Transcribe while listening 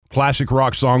Classic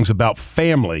rock songs about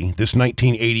family. This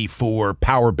 1984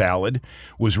 power ballad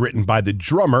was written by the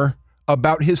drummer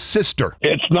about his sister.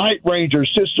 It's Night Ranger,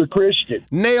 Sister Christian.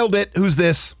 Nailed it. Who's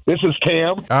this? This is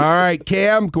Cam. All right,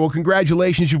 Cam. Well,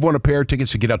 congratulations. You've won a pair of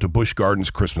tickets to get out to Busch Gardens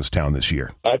Christmas Town this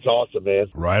year. That's awesome, man.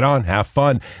 Right on. Have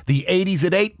fun. The 80s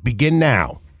at 8 begin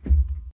now.